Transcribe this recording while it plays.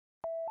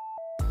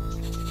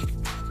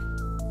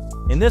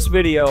In this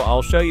video,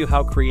 I'll show you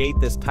how to create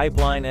this type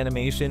line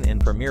animation in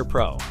Premiere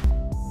Pro.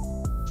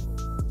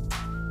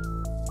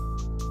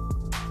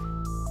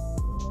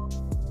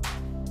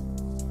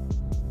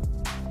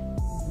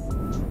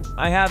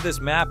 I have this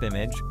map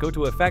image. Go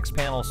to Effects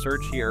panel,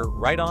 search here,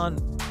 right on,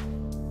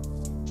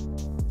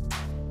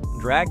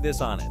 drag this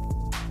on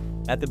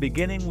it. At the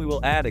beginning, we will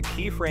add a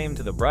keyframe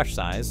to the brush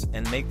size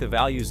and make the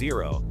value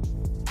 0.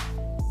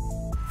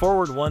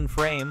 Forward 1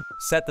 frame,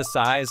 set the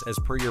size as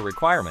per your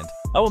requirement.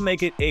 I will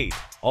make it 8.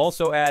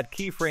 Also add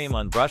keyframe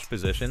on brush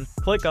position,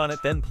 click on it,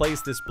 then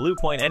place this blue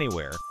point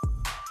anywhere.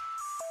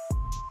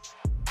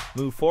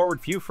 Move forward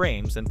few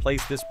frames and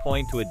place this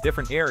point to a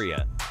different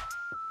area.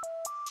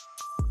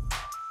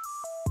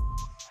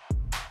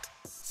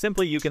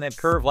 Simply you can add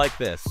curve like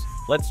this.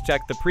 Let's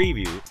check the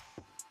preview.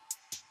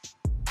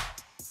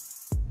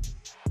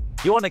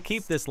 You want to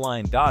keep this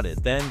line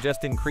dotted, then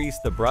just increase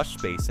the brush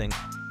spacing.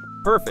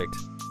 Perfect.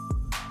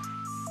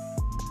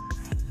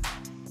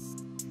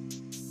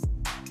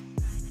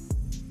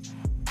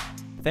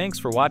 Thanks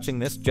for watching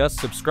this. Just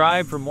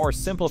subscribe for more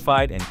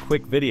simplified and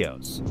quick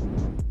videos.